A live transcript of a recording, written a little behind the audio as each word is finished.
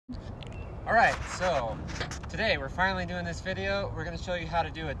Alright, so today we're finally doing this video. We're going to show you how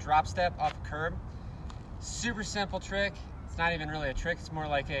to do a drop step off a curb. Super simple trick. It's not even really a trick, it's more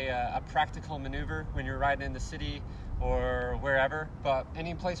like a practical maneuver when you're riding in the city or wherever. But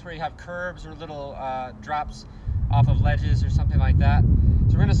any place where you have curbs or little drops off of ledges or something like that.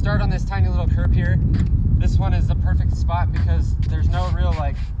 So we're going to start on this tiny little curb here. This one is the perfect spot because there's no real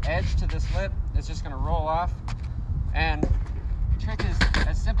edge to this lip. It's just going to roll off. And the trick is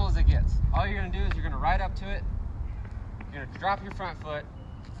as simple as it gets. All you're going to do is you're going to ride up to it, you're going to drop your front foot,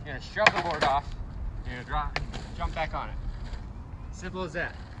 you're going to shove the board off, you're going to drop, jump back on it. Simple as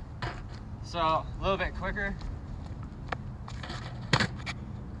that. So a little bit quicker.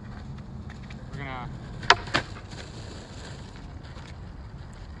 We're going to...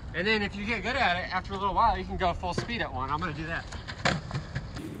 And then if you get good at it, after a little while, you can go full speed at one. I'm going to do that.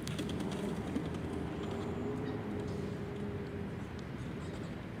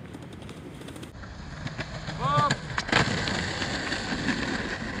 Boom.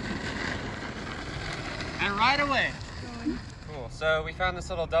 And right away. Cool. So we found this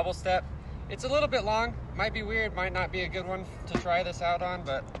little double step. It's a little bit long. Might be weird. Might not be a good one to try this out on,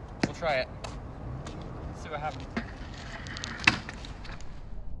 but we'll try it. Let's see what happens.